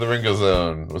The Ringo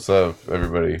Zone. What's up,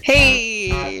 everybody?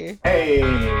 Hey! Hey!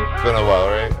 It's been a while,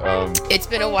 right? It's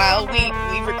been a while. We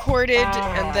recorded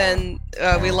and then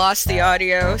we lost the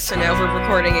audio, so now we're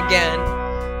recording again.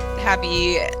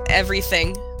 Happy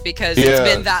everything because it's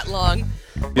been that long.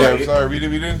 Yeah, I'm sorry. We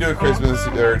didn't do a Christmas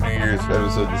or New Year's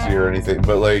episode this year or anything,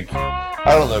 but like, I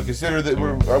don't know. Consider that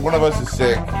one of us is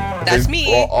sick. That's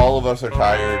me. All of us are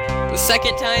tired. The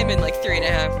second time in like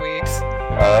 3.5 weeks.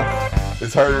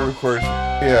 It's hard to record.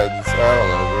 Yeah, I don't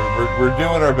know. We're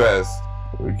doing our best.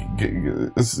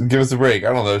 Give us a break.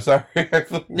 I don't know. Sorry. I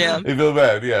feel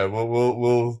bad. Yeah,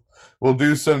 we'll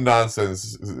do some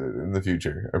nonsense in the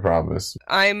future. I promise.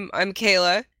 I'm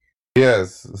Kayla.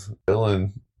 Yes,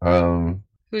 Dylan.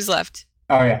 Who's left?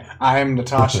 Oh yeah, I'm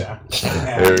Natasha.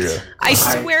 There we go. I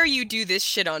swear you do this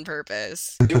shit on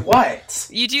purpose. Do what?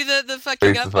 You do the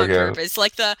fucking up on purpose,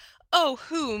 like the. Oh,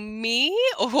 who, me?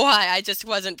 Why? I just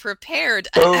wasn't prepared.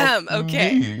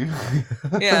 Okay.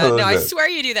 Yeah, no, I swear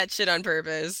you do that shit on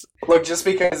purpose. Look, just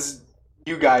because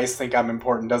you guys think I'm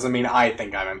important doesn't mean I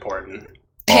think I'm important.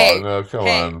 Hey, no, come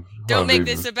on. Don't make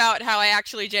this about how I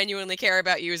actually genuinely care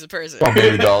about you as a person. Oh,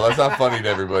 baby doll, that's not funny to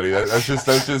everybody. That's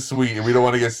just sweet, and we don't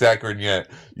want to get saccharine yet.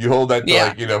 You hold that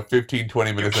to 15,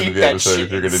 20 minutes into the episode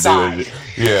if you're going to do it.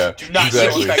 Yeah, do not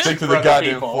exactly. Stick to the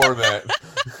goddamn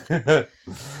format.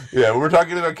 Yeah, we're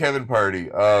talking about Kevin Party.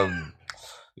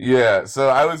 Yeah, so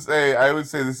I would say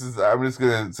this is. I'm just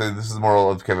gonna say this is the moral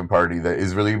of Kevin Party that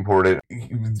is really important.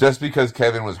 Just because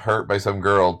Kevin was hurt by some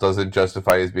girl doesn't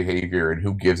justify his behavior, and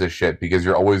who gives a shit? Because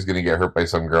you're always gonna get hurt by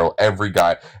some girl. Every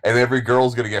guy and every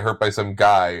girl's gonna get hurt by some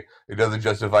guy. It doesn't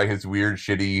justify his weird,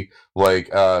 shitty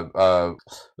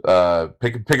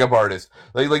pickup artist.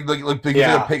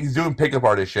 He's doing pickup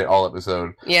artist shit all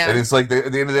episode. Yeah, and it's like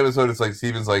at the end of the episode, it's like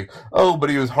Steven's like, oh,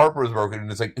 but his heart was broken, and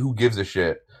it's like, who gives a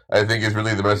shit? I think is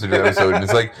really the message of the episode. And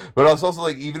it's like, but it's also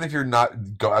like, even if you're not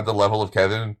at the level of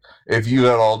Kevin, if you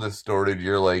had all distorted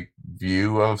your like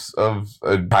view of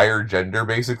a higher gender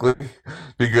basically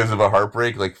because of a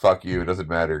heartbreak, like fuck you, it doesn't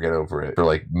matter, get over it. For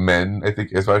like men, I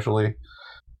think especially, you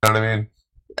know what I mean?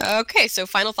 Okay, so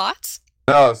final thoughts?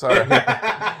 No, sorry,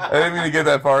 I didn't mean to get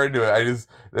that far into it.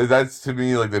 That's to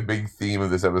me like the big theme of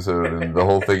this episode, and the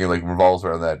whole thing like revolves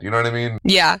around that. You know what I mean?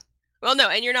 Yeah. Well, no,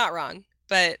 and you're not wrong.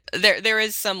 But there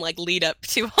is some like lead up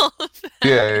to all of that.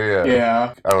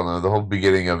 Yeah. I don't know. The whole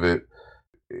beginning of it,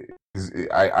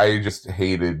 I just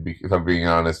hated. If I'm being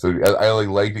honest, I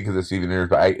liked it because of Steven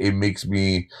Universe, but it makes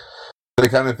me the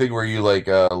kind of thing where you like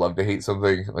love to hate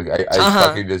something. Like I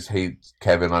fucking just hate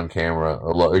Kevin on camera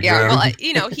a lot. Like, yeah,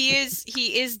 well, he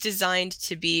is designed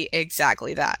to be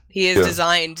exactly that. He is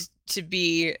designed to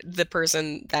be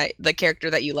the character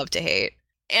that you love to hate.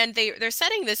 And they're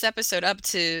setting this episode up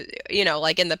to,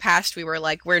 like in the past we were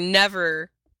like, we're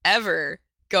never, ever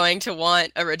going to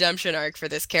want a redemption arc for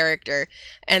this character.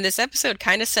 And this episode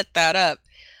kind of set that up.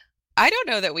 I don't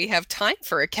know that we have time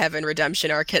for a Kevin redemption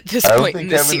arc at this point in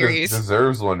the series. Kevin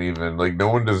deserves one even. Like, no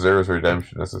one deserves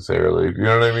redemption necessarily. You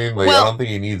know what I mean? Like, I don't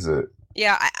think he needs it.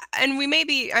 Yeah, I may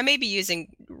be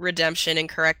using redemption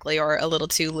incorrectly or a little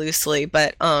too loosely,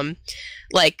 but,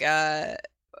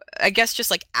 I guess just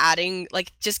like adding,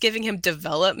 like just giving him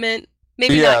development.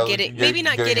 Maybe not getting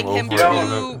him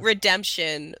to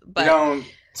redemption, but don't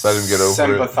let him get over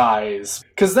sympathize.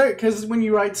 Because when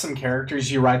you write some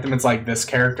characters, you write them. It's like this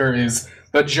character is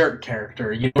the jerk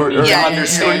character. You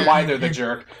understand why they're the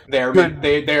jerk. They're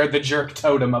the jerk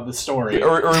totem of the story.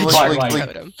 Or like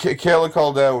Kayla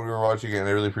called out when we were watching it, and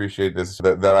I really appreciate this.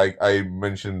 That I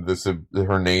mentioned this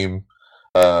her name.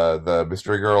 The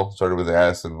mystery girl started with the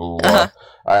S and blah, blah, blah.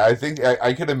 I think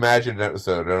I could imagine an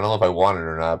episode. I don't know if I want it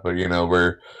or not, but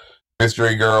where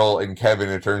mystery girl and Kevin,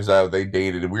 it turns out they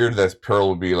dated. Weird that Pearl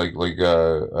would be like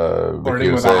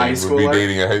Vicky was saying, would be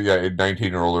dating a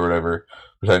 19-year-old or whatever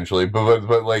potentially.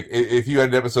 But like if you had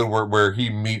an episode where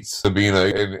he meets Sabina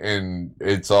and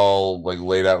it's all like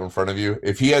laid out in front of you,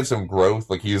 if he had some growth,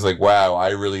 like he's like, wow,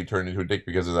 I really turned into a dick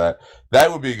because of that.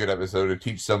 That would be a good episode to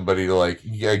teach somebody to like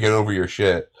get over your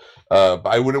shit. But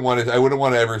I wouldn't want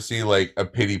to ever see like a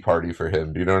pity party for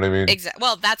him. Do you know what I mean? Exactly.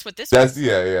 Well, that's what this was.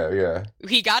 Yeah.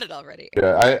 He got it already.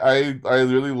 Yeah, I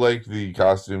really liked the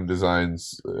costume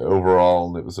designs overall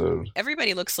in the episode.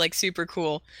 Everybody looks like super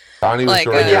cool. Connie was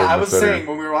I was saying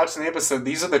when we were watching the episode,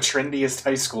 these are the trendiest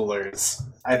high schoolers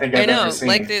I think I've ever seen.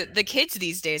 Like the kids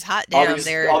these days, hot damn.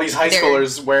 All these high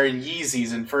schoolers wearing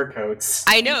Yeezys and fur coats.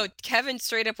 I know, Kevin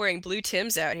straight up wearing blue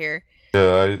Tims out here.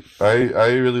 Yeah, I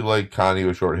really like Connie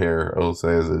with short hair. I will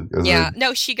say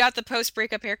No, she got the post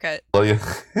breakup haircut. Well, yeah,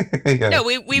 yeah. No,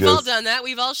 we've all done that.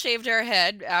 We've all shaved our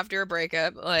head after a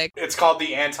breakup. Like it's called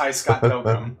the anti-Scott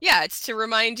Pilgrim. Yeah, it's to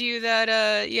remind you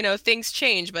that things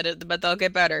change, but they'll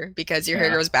get better because your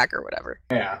hair grows back or whatever.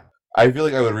 Yeah. I feel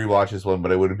like I would rewatch this one,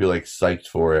 but I wouldn't be like psyched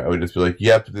for it. I would just be like,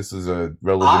 "Yep, this is a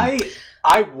relevant."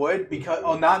 I would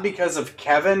not because of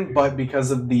Kevin, but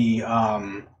because of the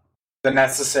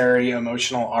necessary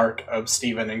emotional arc of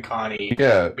Steven and Connie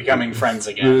becoming friends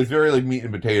again. It was very like meat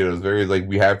and potatoes. Very like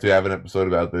we have to have an episode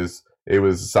about this. It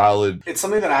was solid. It's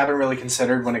something that I haven't really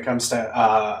considered when it comes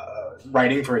to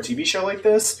writing for a TV show like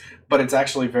this, but it's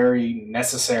actually very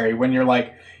necessary when you're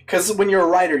like, because when you're a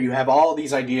writer, you have all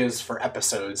these ideas for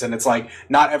episodes, and it's like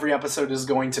not every episode is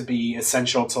going to be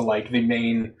essential to like the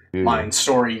main line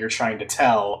story you're trying to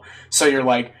tell. So you're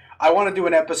like, I want to do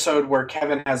an episode where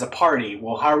Kevin has a party.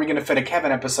 Well, how are we going to fit a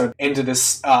Kevin episode into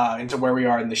this, into where we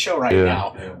are in the show right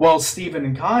now? Yeah. Well, Steven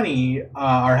and Connie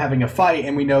are having a fight,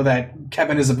 and we know that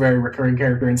Kevin is a very recurring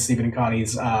character in Steven and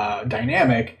Connie's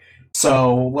dynamic.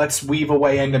 So let's weave a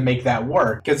way in to make that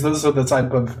work. Because those are the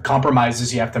type of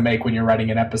compromises you have to make when you're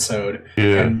writing an episode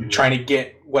and trying to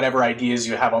get whatever ideas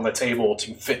you have on the table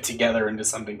to fit together into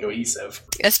something cohesive.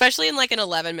 Especially in like an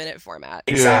 11-minute format.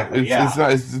 Exactly,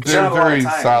 It's a very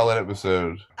solid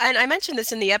episode. And I mentioned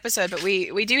this in the episode, but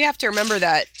we do have to remember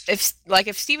that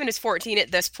if Steven is 14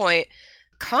 at this point,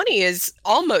 Connie is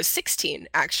almost 16,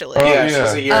 actually. She's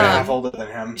a year and a half older than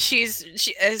him. She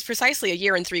is precisely a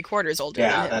year and 3/4 older than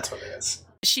him. Yeah, that's what it is.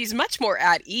 She's much more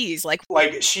at ease. Like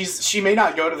she may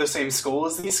not go to the same school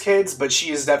as these kids, but she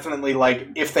is definitely like,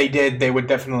 if they did, they would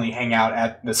definitely hang out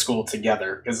at the school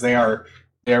together because they're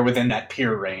within that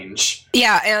peer range.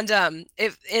 Yeah, and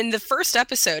if in the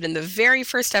very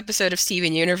first episode of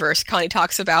Steven Universe, Connie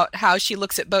talks about how she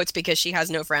looks at boats because she has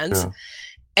no friends. Yeah.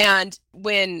 And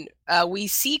when we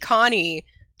see Connie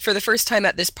for the first time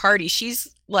at this party,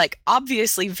 she's like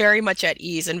obviously very much at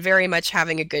ease and very much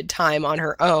having a good time on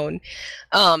her own.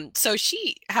 So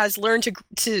she has learned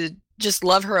to just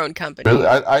love her own company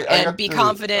and be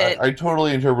confident. I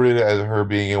totally interpreted it as her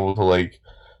being able to like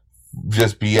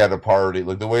just be at a party,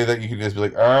 like the way that you can just be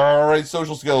like, all right,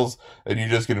 social skills, and you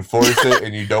just can force it,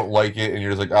 and you don't like it, and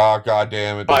you're just like, oh god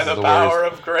damn it, this by the power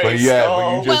of grace. But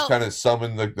you just kind of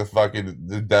summon the fucking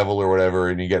the devil or whatever,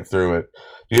 and you get through it.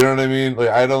 You know what I mean? Like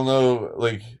I don't know,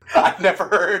 like I've never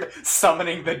heard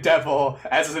summoning the devil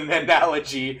as an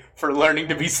analogy for learning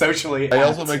to be socially. I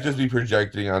also might just be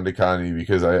projecting onto Connie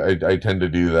because I tend to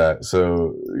do that.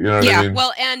 So you know what I mean? Yeah,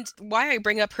 well, and why I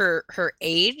bring up her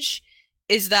age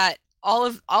is that all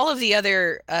of the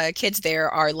other kids there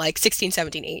are like 16,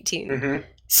 17, 18. Mm-hmm.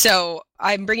 So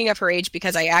I'm bringing up her age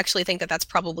because I actually think that that's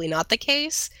probably not the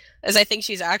case, as I think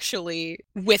she's actually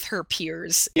with her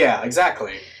peers. Yeah,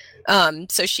 exactly.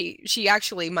 So she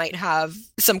actually might have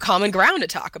some common ground to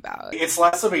talk about. It's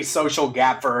less of a social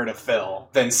gap for her to fill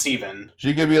than Steven.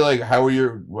 She could be like, how are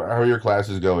your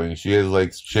classes going? She has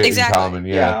like shit in common.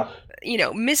 Yeah. You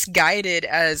know, misguided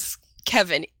as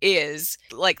Kevin is,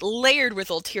 like layered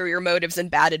with ulterior motives and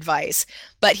bad advice,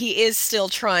 but he is still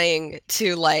trying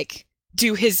to like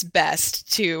do his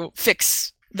best to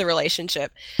fix the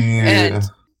relationship. Yeah.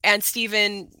 And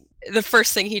Steven, the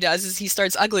first thing he does is he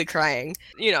starts ugly crying,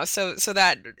 you know, so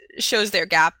that shows their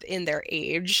gap in their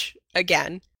age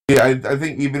again. Yeah, I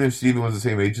think even if Steven was the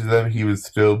same age as them, he would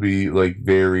still be like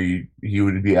he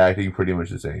would be acting pretty much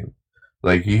the same.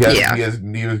 Like he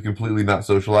was completely not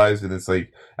socialized, and it's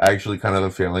like actually kind of a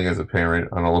failing as a parent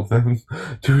on all of them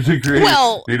to a degree.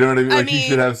 Well, you know what I mean? Like he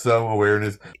should have some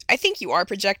awareness. I think you are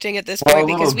projecting at this point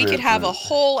because we could have a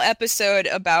whole episode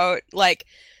about like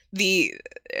the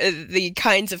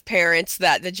kinds of parents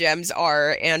that the Gems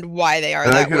are and why they are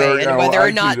that way, and whether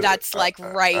or not that's like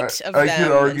right of them. I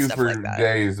could argue for like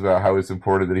days about how it's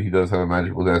important that he does have a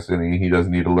magical destiny. He does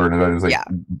need to learn about his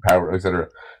power, etc.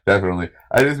 Definitely.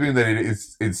 I just mean that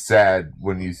it's sad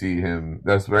when you see him.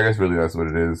 I guess really that's what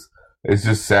it is. It's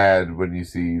just sad when you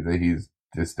see that he's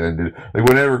distended. Like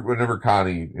whenever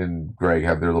Connie and Greg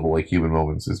have their little like human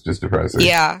moments, it's just depressing.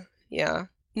 Yeah.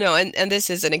 No, and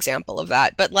this is an example of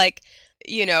that. But like,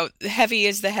 you know, Heavy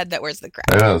is the head that wears the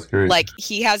crown. I know, it's great. Like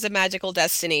he has a magical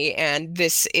destiny, and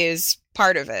this is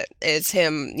part of it. Is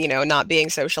him, you know, not being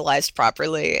socialized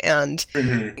properly and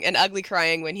ugly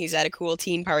crying when he's at a cool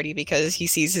teen party because he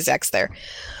sees his ex there.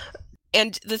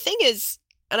 And the thing is,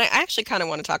 and I actually kind of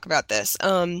want to talk about this,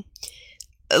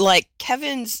 like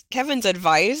Kevin's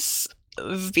advice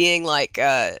of being like,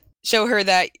 show her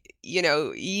that, you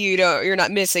know, you're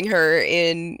not missing her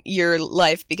in your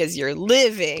life because you're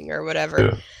living or whatever.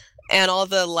 Yeah. And all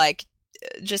the like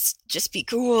just be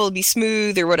cool, be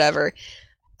smooth or whatever.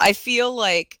 I feel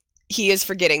like he is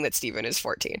forgetting that Steven is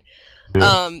 14.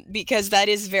 Yeah. Because that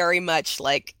is very much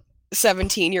like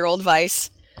 17-year-old Vice.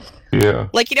 Yeah.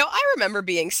 Like, I remember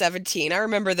being 17. I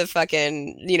remember the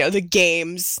fucking, the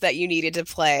games that you needed to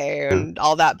play and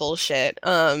all that bullshit.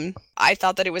 I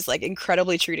thought that it was, like,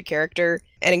 incredibly true to character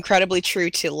and incredibly true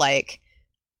to, like,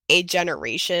 a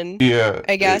generation. Yeah.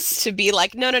 I guess, to be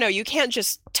like, no, you can't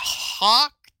just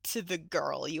talk to the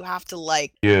girl. You have to,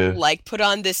 like, put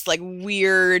on this, like,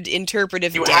 weird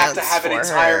interpretive dance. You have to have an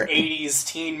entire 80s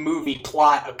teen movie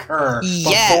plot occur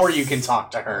before you can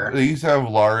talk to her. They used to have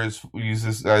Lars use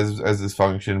this as this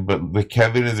function, but the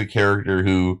Kevin is a character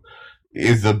who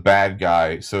is the bad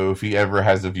guy. So if he ever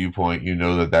has a viewpoint,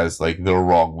 that's like the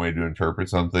wrong way to interpret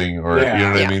something, or you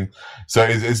know what I mean. So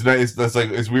it's now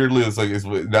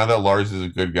that Lars is a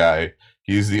good guy,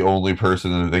 he's the only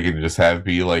person that they can just have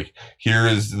be like, here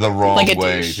is the wrong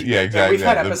way. Yeah, exactly. Yeah, we've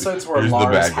had episodes where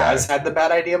Lars has had the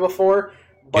bad idea before,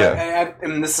 but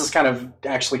and this is kind of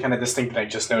distinct that I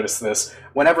just noticed this.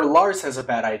 Whenever Lars has a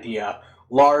bad idea,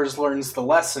 Lars learns the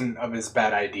lesson of his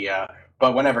bad idea.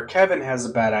 But whenever Kevin has a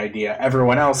bad idea,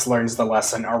 everyone else learns the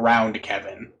lesson around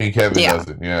Kevin. And Kevin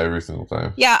doesn't, every single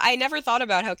time. Yeah, I never thought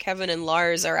about how Kevin and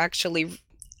Lars are actually,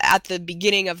 at the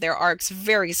beginning of their arcs,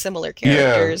 very similar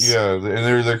characters. Yeah, and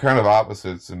they're kind of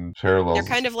opposites and parallels. They're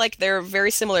kind of like, they're very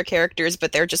similar characters,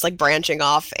 but they're just like branching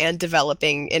off and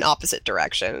developing in opposite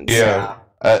directions. Yeah.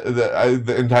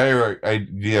 The entire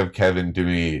idea of Kevin to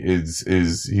me is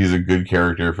he's a good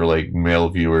character for like male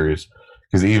viewers.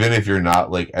 Because even if you're not,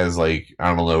 like, as, like,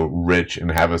 I don't know, rich and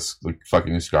have a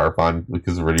fucking scarf on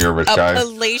because you're a rich guy. A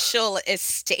palatial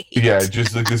estate. Yeah,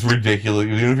 just, like, this ridiculous...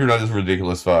 Even if you're not this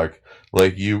ridiculous fuck,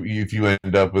 like, if you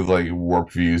end up with, like,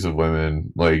 warped views of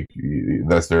women, like,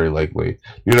 that's very likely.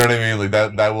 You know what I mean? Like,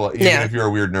 that will... Even if you're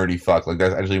a weird, nerdy fuck, like,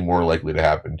 that's actually more likely to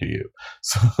happen to you.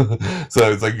 So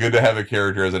it's, like, good to have a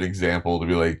character as an example to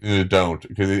be like, don't.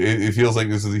 Because it feels like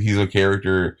he's a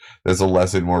character that's a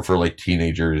lesson more for, like,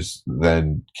 teenagers than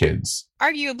kids.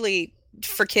 Arguably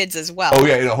for kids as well. Oh,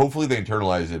 yeah, hopefully they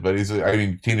internalize it. But,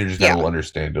 teenagers now will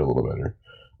understand it a little better.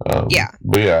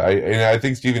 But, I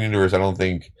think Steven Universe, I don't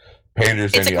think...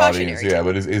 panders to any audience,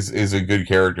 but is a good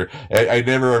character. I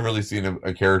never have really seen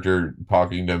a character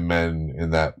talking to men in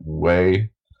that way.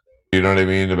 You know what I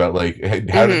mean? About like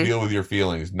how to deal with your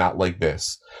feelings, not like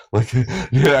this. Like, you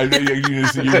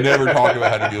never talk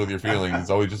about how to deal with your feelings. It's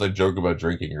always just a joke about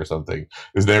drinking or something.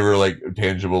 There's never like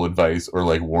tangible advice or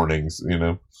like warnings.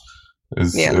 It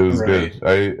was good.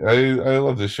 I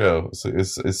love this show.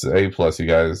 It's A+, you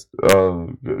guys.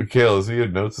 Kayla, so you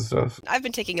had notes and stuff? I've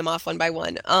been taking them off one by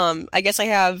one. I guess I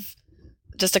have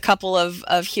just a couple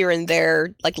of here and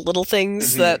there, like little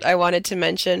things that I wanted to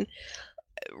mention.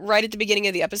 Right at the beginning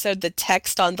of the episode, the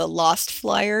text on the Lost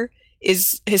flyer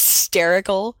is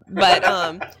hysterical, but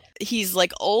he's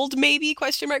like old maybe ?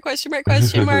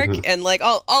 And like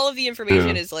all of the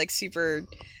information is like super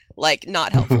like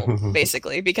not helpful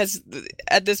basically, because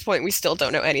at this point we still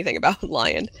don't know anything about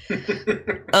Lion.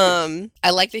 I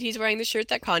like that he's wearing the shirt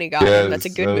that Connie got him. That's a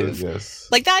good move. Yes.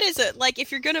 Like that is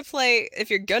if you're gonna play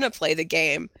the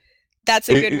game, that's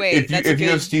a good way. If you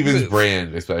have Steven's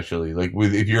brand, especially like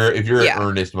if you're an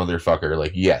earnest motherfucker,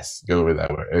 like yes, go with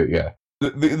that way.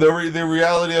 The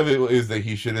reality of it is that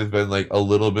he should have been like a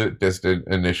little bit distant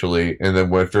initially, and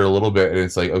then after a little bit, and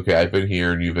it's like, okay, I've been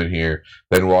here and you've been here,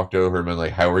 then walked over and been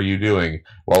like, how are you doing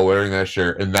while wearing that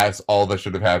shirt? And that's all that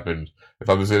should have happened. If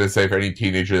I'm just gonna say for any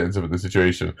teenager that ends up in this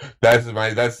situation, that's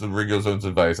the Ringo Zone's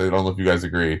advice. I don't know if you guys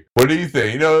agree. What do you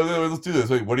think? Let's do this.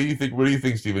 Wait, what do you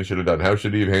think Steven should have done? How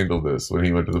should he have handled this when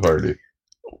he went to the party?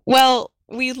 Well,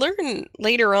 we learn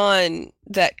later on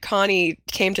that Connie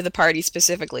came to the party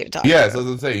specifically to talk to her. Yes, that's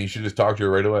what I'm saying. You should just talk to her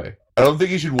right away. I don't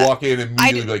think he should walk in and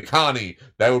immediately be like, Connie,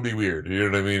 that would be weird. You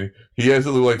know what I mean? He has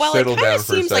to settle down for a second. It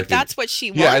seems like that's what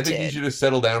she wanted. Yeah, I think he should just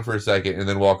settle down for a second and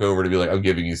then walk over to be like, I'm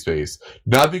giving you space.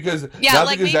 Not because... Yeah,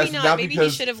 maybe he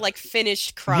should have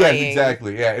finished crying. Yes,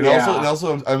 exactly. Yeah, and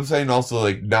also, I'm saying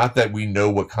also not that we know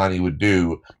what Connie would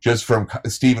do, just from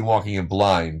Steven walking in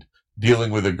blind,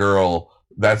 dealing with a girl.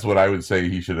 That's what I would say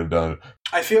he should have done.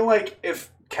 I feel like if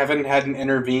Kevin hadn't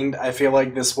intervened, I feel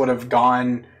like this would have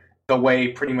gone the way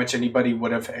pretty much anybody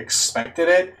would have expected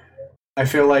it. I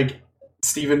feel like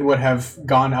Steven would have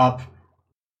gone up,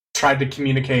 tried to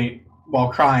communicate while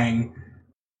crying.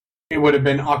 It would have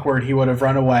been awkward. He would have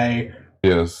run away.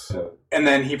 Yes. And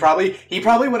then he probably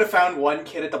would have found one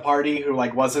kid at the party who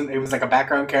it was like a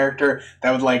background character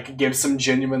that would give some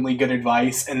genuinely good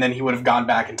advice, and then he would have gone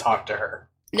back and talked to her.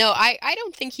 No, I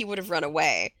don't think he would have run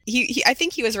away. I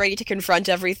think he was ready to confront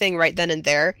everything right then and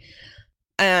there.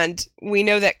 And we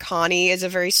know that Connie is a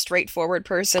very straightforward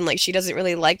person. Like, she doesn't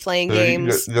really like playing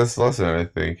games. Just listen, I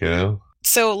think,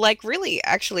 So, like, really,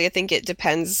 actually, I think it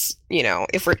depends,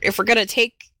 if we're gonna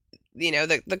take,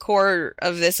 the core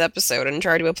of this episode and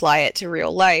try to apply it to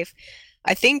real life,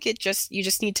 I think you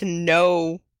just need to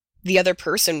know the other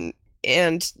person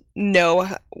and know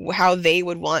how they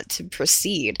would want to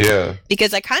proceed. Yeah.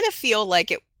 Because I kind of feel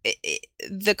like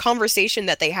the conversation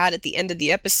that they had at the end of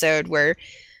the episode where,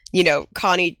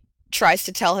 Connie tries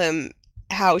to tell him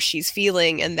how she's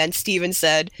feeling, and then Steven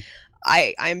said,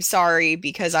 I'm sorry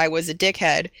because I was a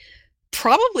dickhead,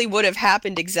 probably would have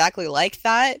happened exactly like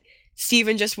that.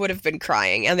 Steven just would have been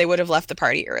crying and they would have left the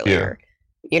party earlier.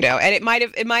 And it might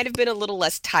have been a little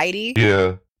less tidy.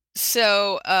 Yeah.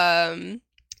 So,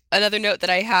 another note that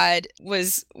I had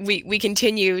was we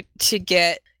continue to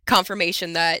get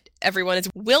confirmation that everyone is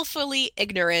willfully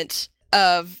ignorant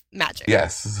of magic.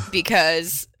 Yes.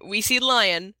 Because we see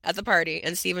Lion at the party,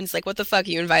 and Steven's like, what the fuck,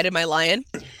 you invited my lion?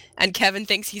 And Kevin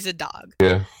thinks he's a dog.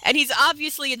 Yeah. And he's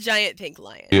obviously a giant pink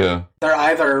lion. Yeah. They're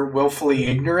either willfully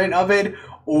ignorant of it,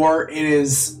 or it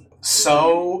is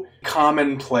so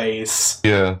commonplace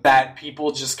that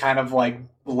people just kind of like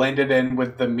blended in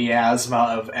with the miasma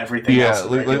of everything else.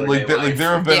 Like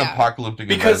there have been apocalyptic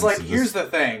because events. Like, here's the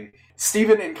thing.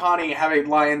 Steven and Connie have a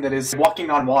lion that is walking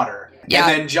on water and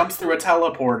then jumps through a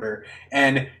teleporter,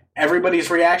 and everybody's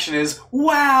reaction is,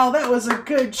 wow, that was a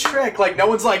good trick. Like, no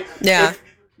one's like,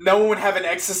 no one would have an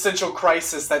existential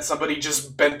crisis that somebody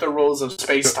just bent the rules of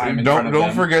space-time in front of them.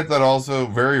 Don't forget that also,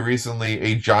 very recently,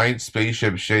 a giant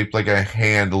spaceship shaped like a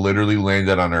hand literally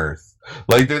landed on Earth.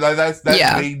 Like, that's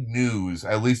made news,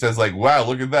 at least as like, wow,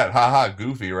 look at that, haha,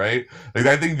 goofy, right? Like,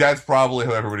 I think that's probably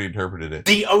how everybody interpreted it.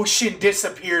 The ocean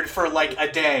disappeared for like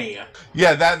a day.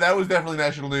 Yeah, that was definitely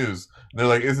national news. They're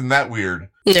like, isn't that weird?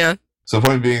 Yeah. So the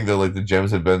point being that, like, the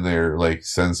gems have been there, like,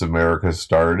 since America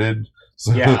started.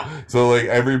 So, so like,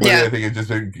 everybody, I think, has just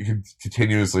been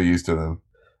continuously used to them.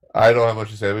 I don't have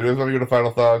much to say, but do you guys want to go to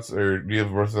final thoughts, or do you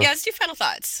have more stuff? Yeah, let's do final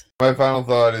thoughts. My final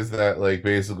thought is that, like,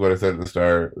 basically what I said at the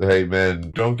start, hey,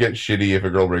 men, don't get shitty if a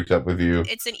girl breaks up with you.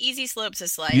 It's an easy slope to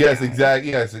slide. Yes,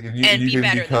 exactly, yes. You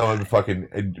can become a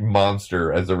fucking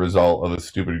monster as a result of a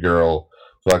stupid girl,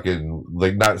 fucking,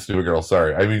 like, not stupid girl,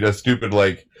 sorry. I mean, a stupid,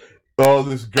 like, oh,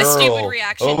 this girl, a stupid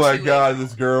reaction oh my god,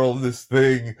 this girl, this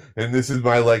thing, and this is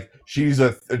my, like, she's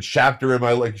a chapter in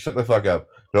my, like, shut the fuck up.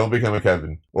 Don't become a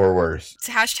Kevin, or worse. It's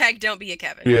hashtag don't be a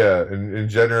Kevin. Yeah, and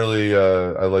generally,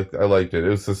 I liked it. It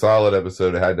was a solid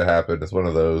episode. It had to happen. It's one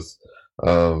of those.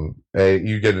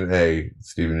 You get an A,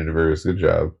 Steven Universe. Good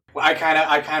job. We kind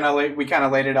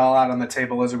of laid it all out on the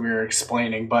table as we were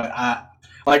explaining, but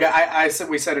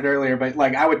we said it earlier, but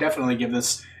like, I would definitely give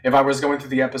this, if I was going through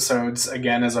the episodes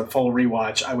again as a full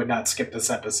rewatch, I would not skip this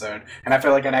episode, and I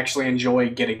feel like I'd actually enjoy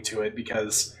getting to it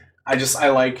because I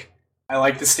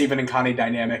like the Steven and Connie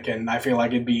dynamic, and I feel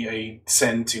like it'd be a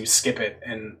sin to skip it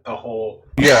in the whole.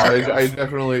 Yeah,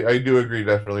 I do agree.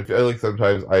 Definitely, I like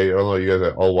sometimes I don't know you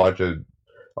guys.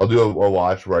 I'll do a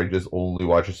watch where I just only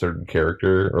watch a certain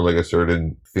character or like a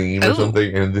certain theme or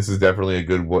something, and this is definitely a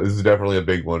good one. This is definitely a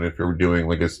big one if you're doing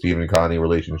like a Steven and Connie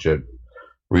relationship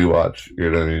rewatch. You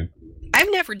know what I mean?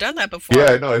 I've never done that before.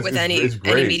 Yeah, no, it's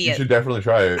great. Any media. You should definitely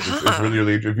try it. It's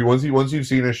really if you once you've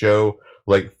seen a show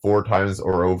like 4 times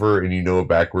or over and you know it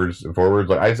backwards and forwards,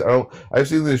 like I've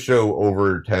seen this show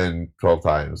over 10 12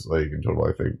 times, like in total,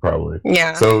 I think, probably.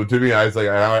 Yeah, so to me, I was like,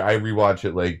 I rewatch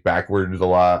it like backwards a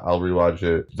lot. I'll rewatch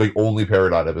it like only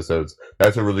Peridot episodes.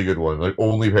 That's a really good one, like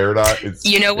only Peridot. It's,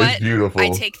 you know what, it's beautiful. I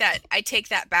take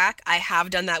that back. I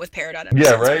have done that with Peridot episodes.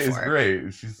 Yeah, right, before. It's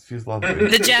great. She's lovely.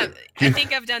 The gem, I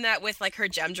think I've done that with like her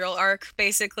Gemdrill arc,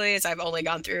 basically, as I've only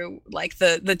gone through like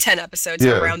the 10 episodes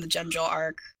around the Gemdrill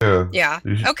arc. Yeah.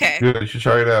 Okay. Yeah, you should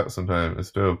try it out sometime.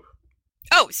 It's dope.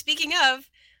 Oh, speaking of,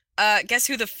 guess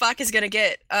who the fuck is gonna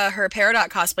get her Peridot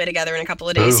cosplay together in a couple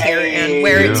of days here and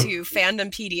wear it to Fandom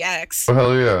PDX? Oh,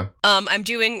 hell yeah. I'm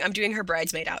doing her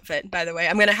bridesmaid outfit, by the way.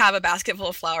 I'm gonna have a basket full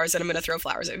of flowers and I'm gonna throw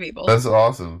flowers at people. That's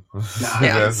awesome.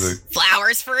 Fantastic.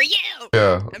 Flowers for you.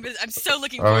 Yeah. I'm so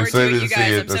looking forward to it, you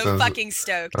guys. I'm so fucking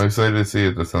stoked. I'm excited to see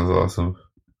it. That sounds awesome.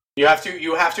 You have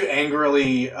to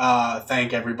angrily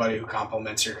thank everybody who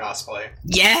compliments your cosplay.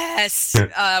 Yes.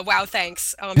 Wow.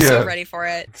 Thanks. Oh, I'm so ready for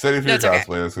it. Excited for your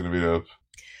cosplay. That's gonna be dope.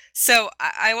 So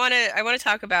I want to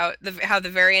talk about how the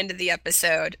very end of the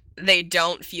episode they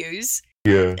don't fuse.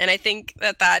 Yeah. And I think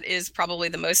that is probably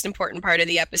the most important part of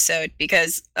the episode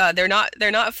because they're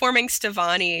not forming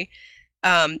Stevonnie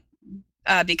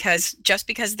because just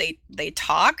because they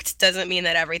talked doesn't mean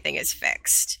that everything is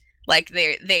fixed. Like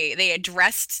they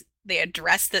addressed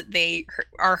that they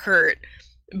are hurt,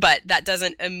 but that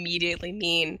doesn't immediately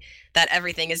mean that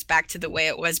everything is back to the way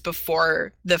it was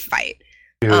before the fight.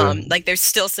 Yeah. Like there's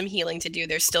still some healing to do,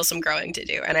 there's still some growing to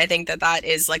do, and I think that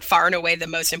is like far and away the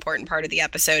most important part of the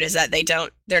episode, is that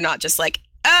they're not just like,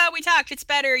 oh, we talked, it's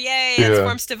better, yay, let's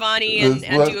form Stevani and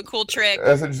do a cool trick.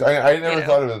 I never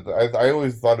thought of it. I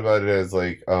always thought about it as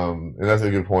like, and that's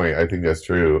a good point. I think that's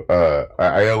true.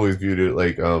 I always viewed it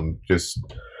like, just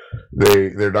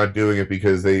they're not doing it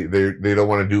because they don't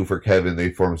want to do it for Kevin.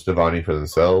 They form Stevani for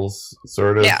themselves,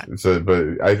 sort of. Yeah. So, but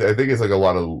I think it's like a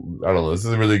lot of, I don't know. This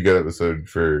is a really good episode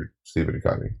for Stephen and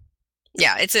Connie.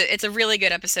 Yeah, it's a really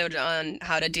good episode on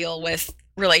how to deal with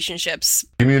relationships.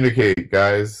 Communicate,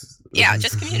 guys. Yeah,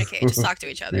 just communicate. Just talk to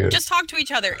each other. Yeah. Just talk to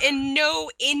each other. In no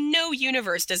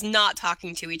universe does not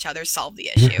talking to each other solve the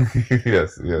issue.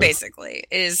 Yes. Basically,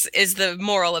 is the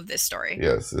moral of this story.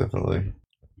 Yes, definitely.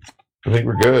 I think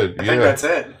we're good. I think that's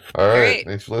it. All right.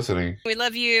 Thanks for listening. We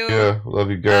love you. Yeah,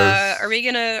 love you guys. Are we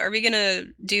gonna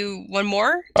do one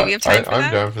more? Do we have time for that?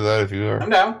 I'm down for that if you are. I'm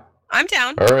down. I'm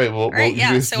down. All right. Well,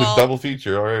 so double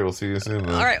feature. All right. We'll see you soon.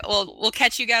 Then. All right. Well, we'll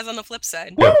catch you guys on the flip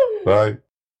side. Yep. Bye.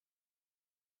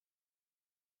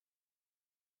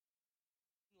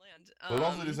 But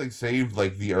also just like save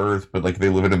like the Earth, but like they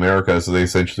live in America, so they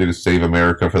essentially just save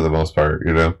America for the most part,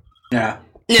 you know? Yeah.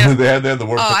 Yeah. they had the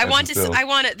war. Oh, I want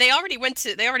to. They already went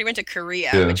to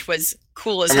Korea, which was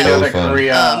cool as hell.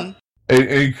 Korea.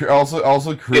 And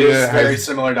also Korea it is very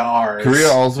similar to ours. Korea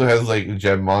also has like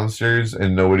gem monsters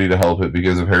and nobody to help it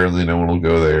because apparently no one will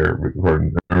go there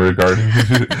regarding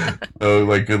so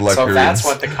like good luck. So Koreans. That's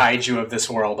what the kaiju of this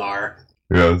world are.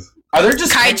 Yes. Are there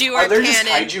just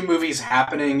kaiju movies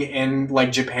happening in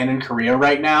like Japan and Korea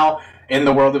right now in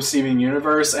the world of Steven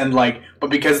Universe, and like, but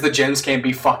because the gems can't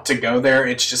be fucked to go there,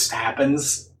 it just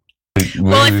happens?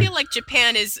 Well, I feel like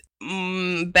Japan is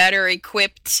better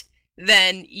equipped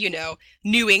than,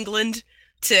 New England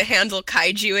to handle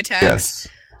kaiju attacks.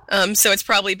 Yes. So it's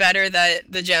probably better that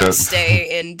the gems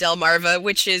stay in Delmarva,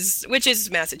 which is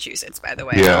Massachusetts, by the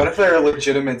way. Yeah. What if there are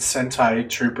legitimate Sentai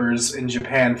troopers in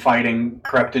Japan fighting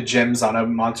corrupted gems on a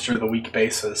Monster of the Week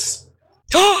basis?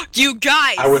 You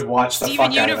guys! I would watch the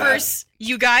fuck out of that.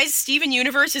 You guys, Steven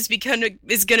Universe is going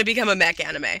to become a mech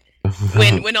anime.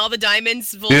 When all the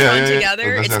diamonds Voltron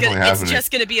together, it's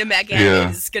just going to be a mech anime. Yeah.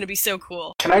 It's going to be so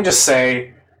cool. Can I just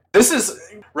say,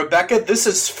 Rebecca, this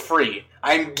is free.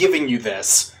 I'm giving you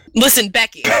this. Listen,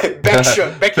 Becky.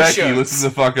 Becky, listen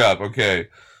the fuck up, okay?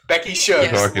 Becky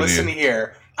Shooks, listen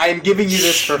here. I am giving you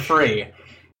this for free.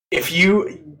 If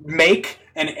you make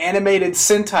an animated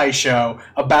Sentai show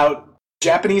about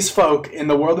Japanese folk in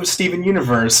the world of Steven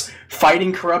Universe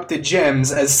fighting corrupted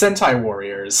gems as Sentai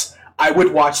warriors, I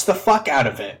would watch the fuck out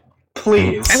of it.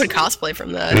 Please. I would cosplay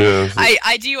from that. Yeah.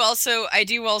 I do also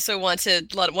want to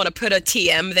put a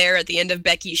TM there at the end of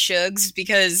Becky Shuggs,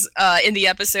 because in the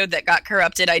episode that got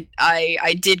corrupted,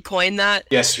 I did coin that.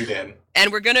 Yes, you did.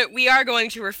 And we are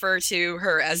going to refer to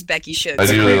her as Becky Shuggs.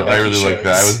 I really like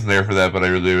that. I wasn't there for that, but I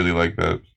really, really like that.